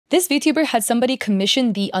This VTuber had somebody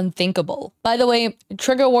commission the unthinkable. By the way,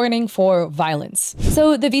 trigger warning for violence.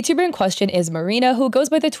 So the VTuber in question is Marina, who goes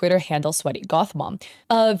by the Twitter handle Sweaty Goth Mom.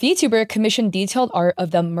 A VTuber commissioned detailed art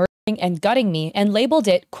of them murdering and gutting me and labeled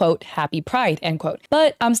it, quote, happy pride, end quote.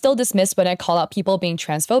 But I'm still dismissed when I call out people being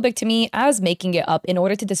transphobic to me as making it up in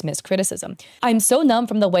order to dismiss criticism. I'm so numb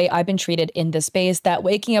from the way I've been treated in this space that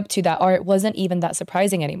waking up to that art wasn't even that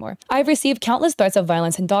surprising anymore. I've received countless threats of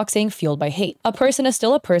violence and doxing fueled by hate. A person is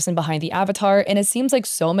still a person behind the avatar, and it seems like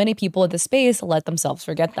so many people in this space let themselves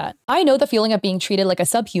forget that. I know the feeling of being treated like a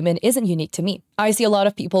subhuman isn't unique to me. I see a lot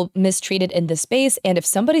of people mistreated in this space, and if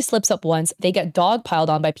somebody slips up once, they get dogpiled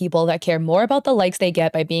on by people that care more about the likes they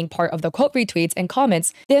get by being part of the quote retweets and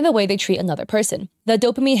comments than the way they treat another person. The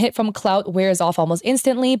dopamine hit from clout wears off almost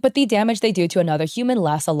instantly, but the damage they do to another human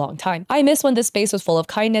lasts a long time. I miss when this space was full of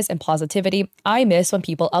kindness and positivity. I miss when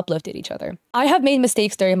people uplifted each other. I have made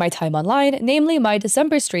mistakes during my time online, namely my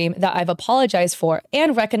December stream that I've apologized for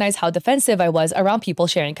and recognized how defensive I was around people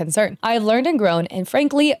sharing concern. I've learned and grown, and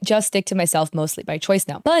frankly, just stick to myself mostly by choice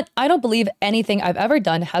now. But I don't believe anything I've ever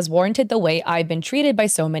done has warranted the way I've been treated by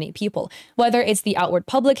so many people, whether it's the outward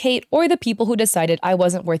public hate or the people who decided I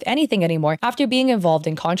wasn't worth anything anymore after being involved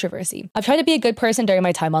in controversy. I've tried to be a good person during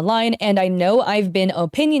my time online, and I know I've been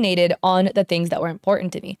opinionated on the things that were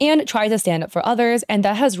important to me and tried to stand up for others, and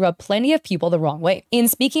that has rubbed plenty of people the wrong way. In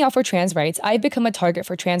speaking out for trans rights, I've become a target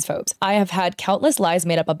for transphobes. I have had countless lies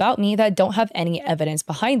made up about me that don't have any evidence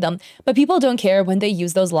behind them, but people don't care when they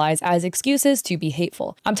use those lies as excuses to be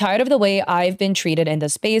hateful. I'm tired of the way I've been treated in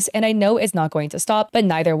this space, and I know it's not going to stop, but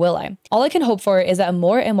neither will I. All I can hope for is that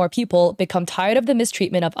more and more people become tired of the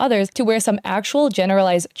mistreatment of others to where some actual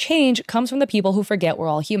generalized change comes from the people who forget we're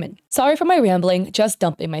all human. Sorry for my rambling, just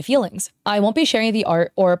dumping my feelings. I won't be sharing the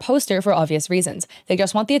art or poster for obvious reasons. They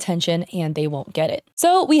just want the attention and they won't get it.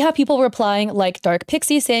 So we have people replying like Dark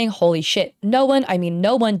Pixie saying, holy shit, no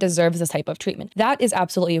one deserves this type of treatment. That is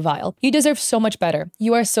absolutely vile. You deserve so much better.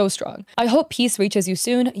 You are so strong. I hope peace reaches you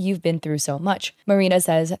soon. You've been through so much. Marina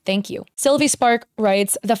says, thank you. Sylvie Spark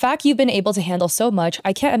writes, the fact you've been able to handle so much,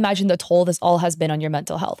 I can't imagine the toll this all has been on your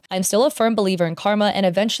mental health. I'm still a firm believer in karma, and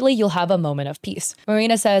eventually you'll have a moment of peace.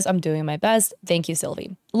 Marina says, I'm doing my best. Thank you,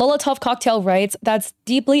 Sylvie. Lola Tough Cocktail writes, that's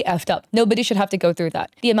deeply effed up. Nobody should have to go through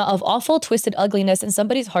that. The amount of awful, twisted ugliness in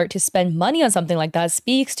somebody's heart to spend money on something like that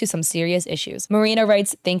speaks to some serious issues. Marina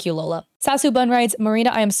writes, thank you, Lola. Sasu Bun writes,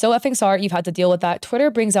 Marina, I am so effing sorry you've had to deal with that. Twitter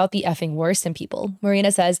brings out the effing worst in people.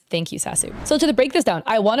 Marina says, thank you, Sasu. So to break this down,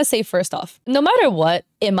 I want to say first off, no matter what,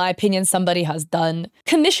 in my opinion, somebody has done,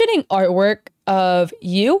 commissioning artwork of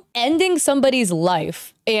you ending somebody's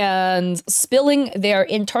life and spilling their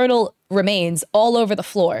internal remains all over the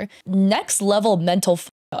floor, next level mental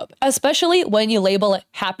up, especially when you label it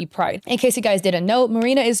happy pride. In case you guys didn't know,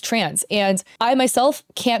 Marina is trans, and I myself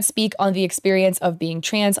can't speak on the experience of being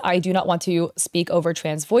trans. I do not want to speak over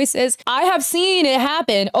trans voices. I have seen it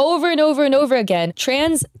happen over and over and over again.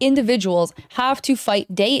 Trans individuals have to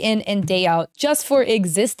fight day in and day out just for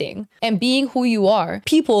existing and being who you are.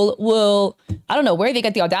 People will, I don't know where they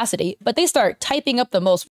get the audacity, but they start typing up the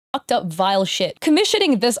most fucked up vile shit.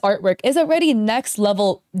 Commissioning this artwork is already next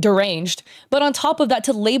level deranged, but on top of that,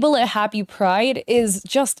 to label it happy pride is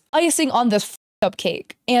just icing on this up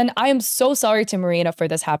cake. And I am so sorry to Marina for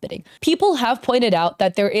this happening. People have pointed out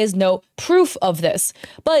that there is no proof of this,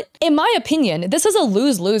 but in my opinion, this is a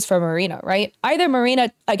lose-lose for Marina, right? Either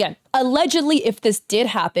Marina, again, allegedly, if this did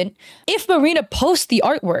happen, if Marina posts the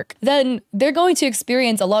artwork, then they're going to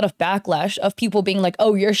experience a lot of backlash of people being like,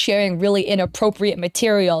 oh, you're sharing really inappropriate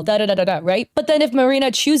material, right? But then if Marina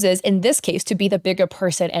chooses, in this case, to be the bigger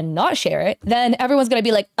person and not share it, then everyone's gonna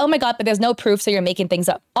be like, oh my God, but there's no proof, so you're making things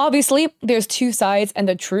up. Obviously, there's two sides and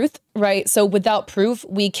the truth, right? So without proof,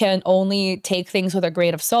 we can only take things with a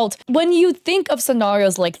grain of salt. When you think of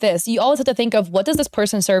scenarios like this, you always have to think of what does this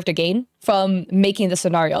person serve to gain from making the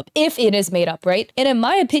scenario up, if it is made up, right? And in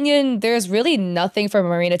my opinion, there's really nothing for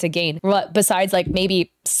Marina to gain besides like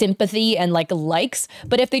maybe sympathy and like likes.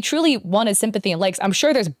 But if they truly wanted sympathy and likes, I'm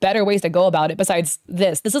sure there's better ways to go about it besides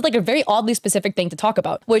this. This is like a very oddly specific thing to talk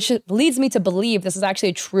about, which leads me to believe this is actually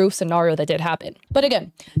a true scenario that did happen. But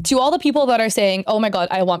again, to all the people that are saying, oh my God,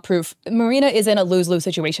 I want proof, Marina is in a lose-lose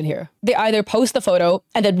situation here. They either post the photo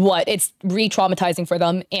and then what? It's re-traumatizing for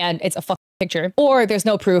them and it's a picture, or there's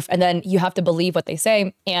no proof and then you have to believe what they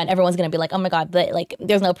say and everyone's gonna be like, oh my god, like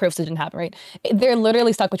there's no proof, so it didn't happen, right? They're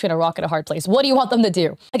literally stuck between a rock and a hard place. What do you want them to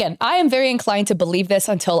do? Again, I am very inclined to believe this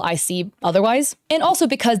until I see otherwise. And also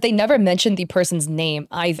because they never mentioned the person's name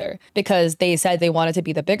either, because they said they wanted to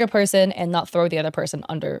be the bigger person and not throw the other person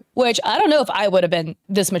under, which I don't know if I would have been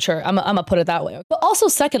this mature. I'm gonna put it that way. But also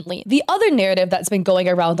secondly, the other narrative that's been going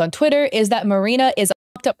around on Twitter is that Marina is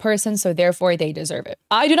up person, so therefore they deserve it.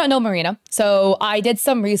 I do not know Marina, so I did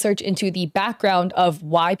some research into the background of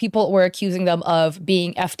why people were accusing them of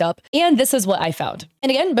being effed up, and this is what I found.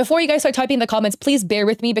 And again, before you guys start typing in the comments, please bear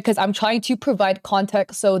with me because I'm trying to provide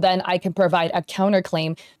context so then I can provide a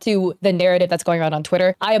counterclaim to the narrative that's going on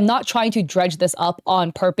Twitter. I am not trying to dredge this up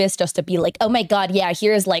on purpose just to be like, oh my god, yeah,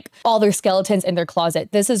 here's like all their skeletons in their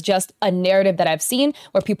closet. This is just a narrative that I've seen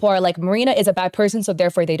where people are like, Marina is a bad person, so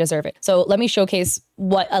therefore they deserve it. So let me showcase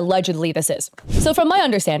what allegedly this is. So from my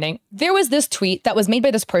understanding, there was this tweet that was made by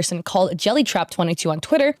this person called Jellytrap22 on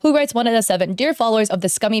Twitter, who writes 1 out of 7, dear followers of the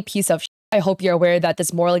scummy piece of shit. I hope you're aware that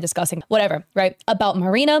this morally disgusting, whatever, right? About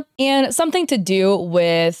Marina and something to do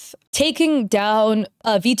with taking down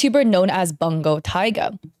a VTuber known as Bungo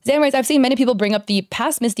Taiga. Zan writes, I've seen many people bring up the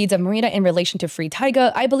past misdeeds of Marina in relation to Free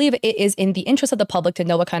Taiga. I believe it is in the interest of the public to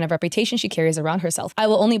know what kind of reputation she carries around herself. I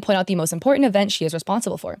will only point out the most important event she is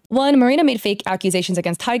responsible for. 1. Marina made fake accusations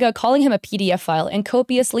against Taiga, calling him a PDF file and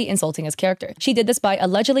copiously insulting his character. She did this by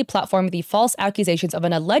allegedly platforming the false accusations of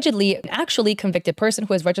an allegedly actually convicted person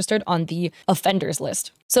who is registered on the offenders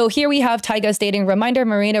list. So here we have Taiga stating, reminder,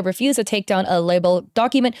 Marina refused to take down a label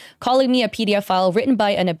document, calling me a PDF file written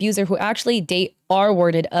by an abuser who actually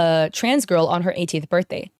R-worded a trans girl on her 18th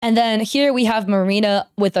birthday. And then here we have Marina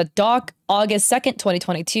with a doc August 2nd,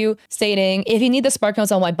 2022, stating, if you need the spark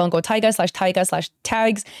notes on why Bungo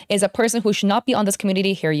Taiga/tags is a person who should not be on this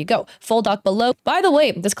community, here you go. Full doc below. By the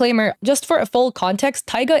way, disclaimer, just for a full context,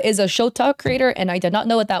 Taiga is a Shota creator, and I did not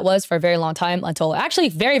know what that was for a very long time until actually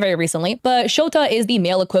very, very recently. But Shota is the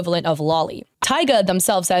male equivalent of Lolly. Taiga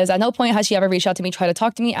themselves says, at no point has she ever reached out to me, tried to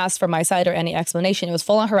talk to me, asked for my side or any explanation. It was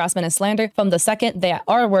full-on harassment and slander from the second that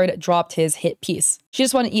R-word dropped his hit piece. She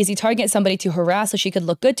just wanted an easy target, somebody to harass so she could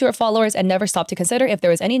look good to her followers and never stop to consider if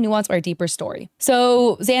there was any nuance or deeper story.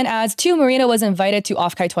 So Zan adds, 2, Marina was invited to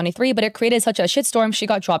Offkai 23, but it created such a shitstorm she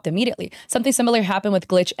got dropped immediately. Something similar happened with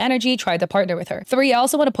Glitch Energy, tried to partner with her. 3, I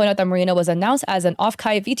also want to point out that Marina was announced as an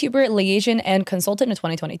Offkai VTuber liaison and consultant in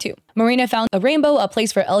 2022. Marina found a rainbow, a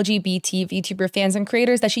place for LGBT VTuber fans and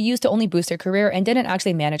creators that she used to only boost her career and didn't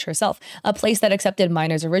actually manage herself. A place that accepted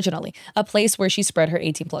minors originally. A place where she spread her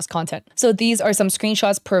 18+ content. So these are some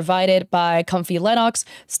screenshots provided by Comfy Lennox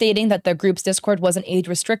stating that the group's Discord wasn't age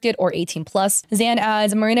restricted or 18+. Zan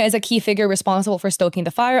adds, Marina is a key figure responsible for stoking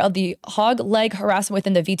the fire of the hog leg harassment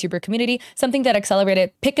within the VTuber community, something that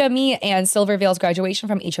accelerated Pika-Me and Silverveil's graduation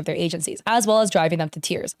from each of their agencies, as well as driving them to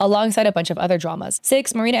tears, alongside a bunch of other dramas.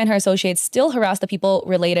 6, Marina and her associates still harass the people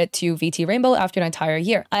related to VT Rainbow after an entire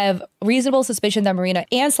year. I have reasonable suspicion that Marina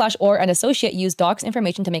and/or an associate used docs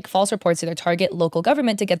information to make false reports to their target local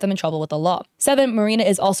government to get them in trouble with the law. 7, Marina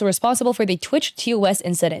is also responsible for the Twitch TOS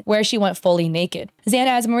incident, where she went fully naked. Zan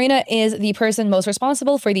adds, Marina is the person most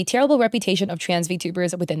responsible for the terrible reputation of trans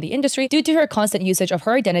VTubers within the industry due to her constant usage of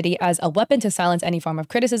her identity as a weapon to silence any form of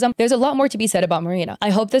criticism. There's a lot more to be said about Marina. I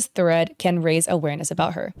hope this thread can raise awareness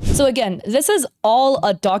about her. So again, this is all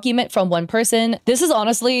a document from one person. This is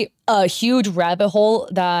honestly a huge rabbit hole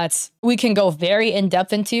that we can go very in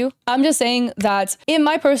depth into. I'm just saying that in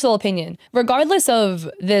my personal opinion, regardless of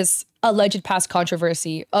this alleged past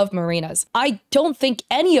controversy of Marina's, I don't think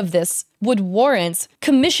any of this would warrant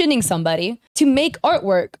commissioning somebody to make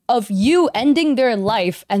artwork of you ending their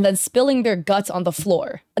life and then spilling their guts on the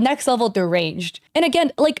floor. Next level deranged. And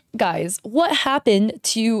again, like, guys, what happened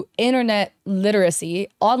to internet literacy,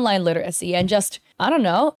 online literacy, and just, I don't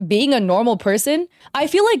know, being a normal person? I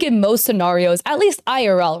feel like in most scenarios, at least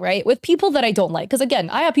IRL, right? With people that I don't like, because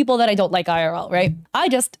again, I have people that I don't like IRL, right? I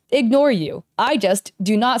just ignore you. I just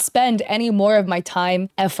do not spend any more of my time,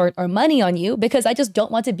 effort, or money on you because I just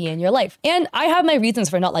don't want to be in your life. And I have my reasons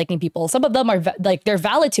for not liking people. Some of them are like, they're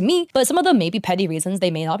valid to me, but some of them may be petty reasons.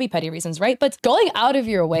 They may not be petty reasons, right? But going out of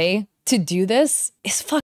your way to do this is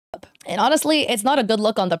fucked up. And honestly, it's not a good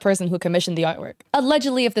look on the person who commissioned the artwork.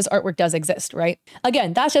 Allegedly, if this artwork does exist, right?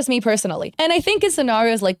 Again, that's just me personally. And I think in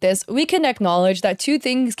scenarios like this, we can acknowledge that 2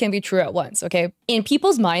 things can be true at once, okay? In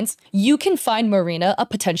people's minds, you can find Marina a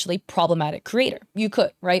potentially problematic creator. You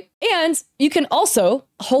could, right? And you can also,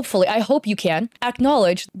 hopefully, I hope you can,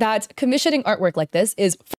 acknowledge that commissioning artwork like this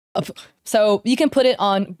is f***ed up. So you can put it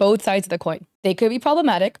on both sides of the coin. they could be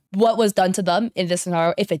problematic. What was done to them in this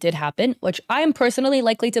scenario, if it did happen, which I am personally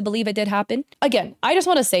likely to believe it did happen. Again, I just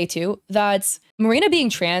want to say too that Marina being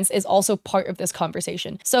trans is also part of this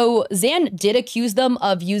conversation. So Zan did accuse them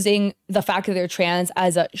of using the fact that they're trans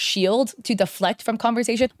as a shield to deflect from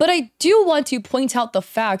conversation. But I do want to point out the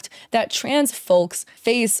fact that trans folks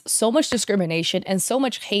face so much discrimination and so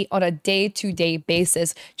much hate on a day-to-day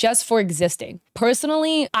basis just for existing.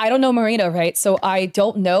 Personally, I don't know Marina, right? So I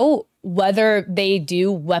don't know whether they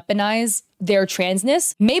do weaponize their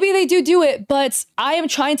transness. Maybe they do it, but I am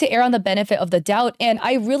trying to err on the benefit of the doubt. And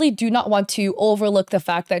I really do not want to overlook the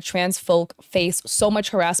fact that trans folk face so much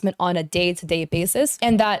harassment on a day-to-day basis.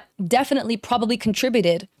 And that definitely probably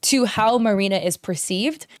contributed to how Marina is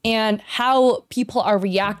perceived and how people are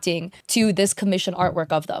reacting to this commission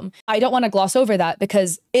artwork of them. I don't want to gloss over that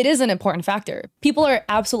because it is an important factor. People are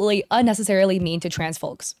absolutely unnecessarily mean to trans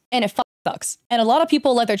folks. And it sucks. And a lot of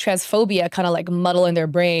people let their transphobia kind of like muddle in their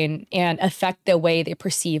brain and affect the way they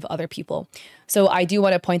perceive other people. So I do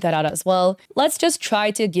want to point that out as well. Let's just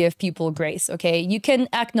try to give people grace, okay? You can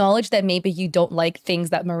acknowledge that maybe you don't like things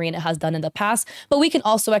that Marina has done in the past, but we can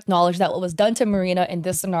also acknowledge that what was done to Marina in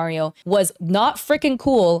this scenario was not freaking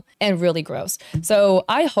cool and really gross. So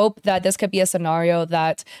I hope that this could be a scenario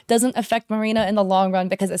that doesn't affect Marina in the long run,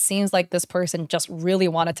 because it seems like this person just really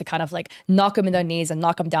wanted to kind of like knock him in the knees and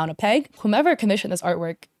knock him down a peg. Whomever commissioned this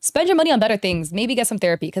artwork, spend your money on better things, maybe get some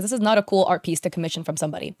therapy, because this is not a cool art piece to commission from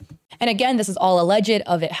somebody. And again, this is all alleged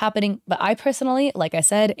of it happening, but I personally, like I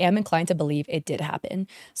said, am inclined to believe it did happen.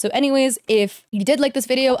 So anyways, if you did like this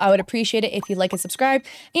video, I would appreciate it if you'd like and subscribe,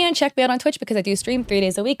 and check me out on Twitch because I do stream 3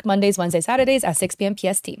 days a week, Mondays, Wednesdays, Saturdays at 6 p.m.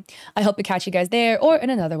 PST. I hope to catch you guys there or in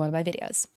another one of my videos.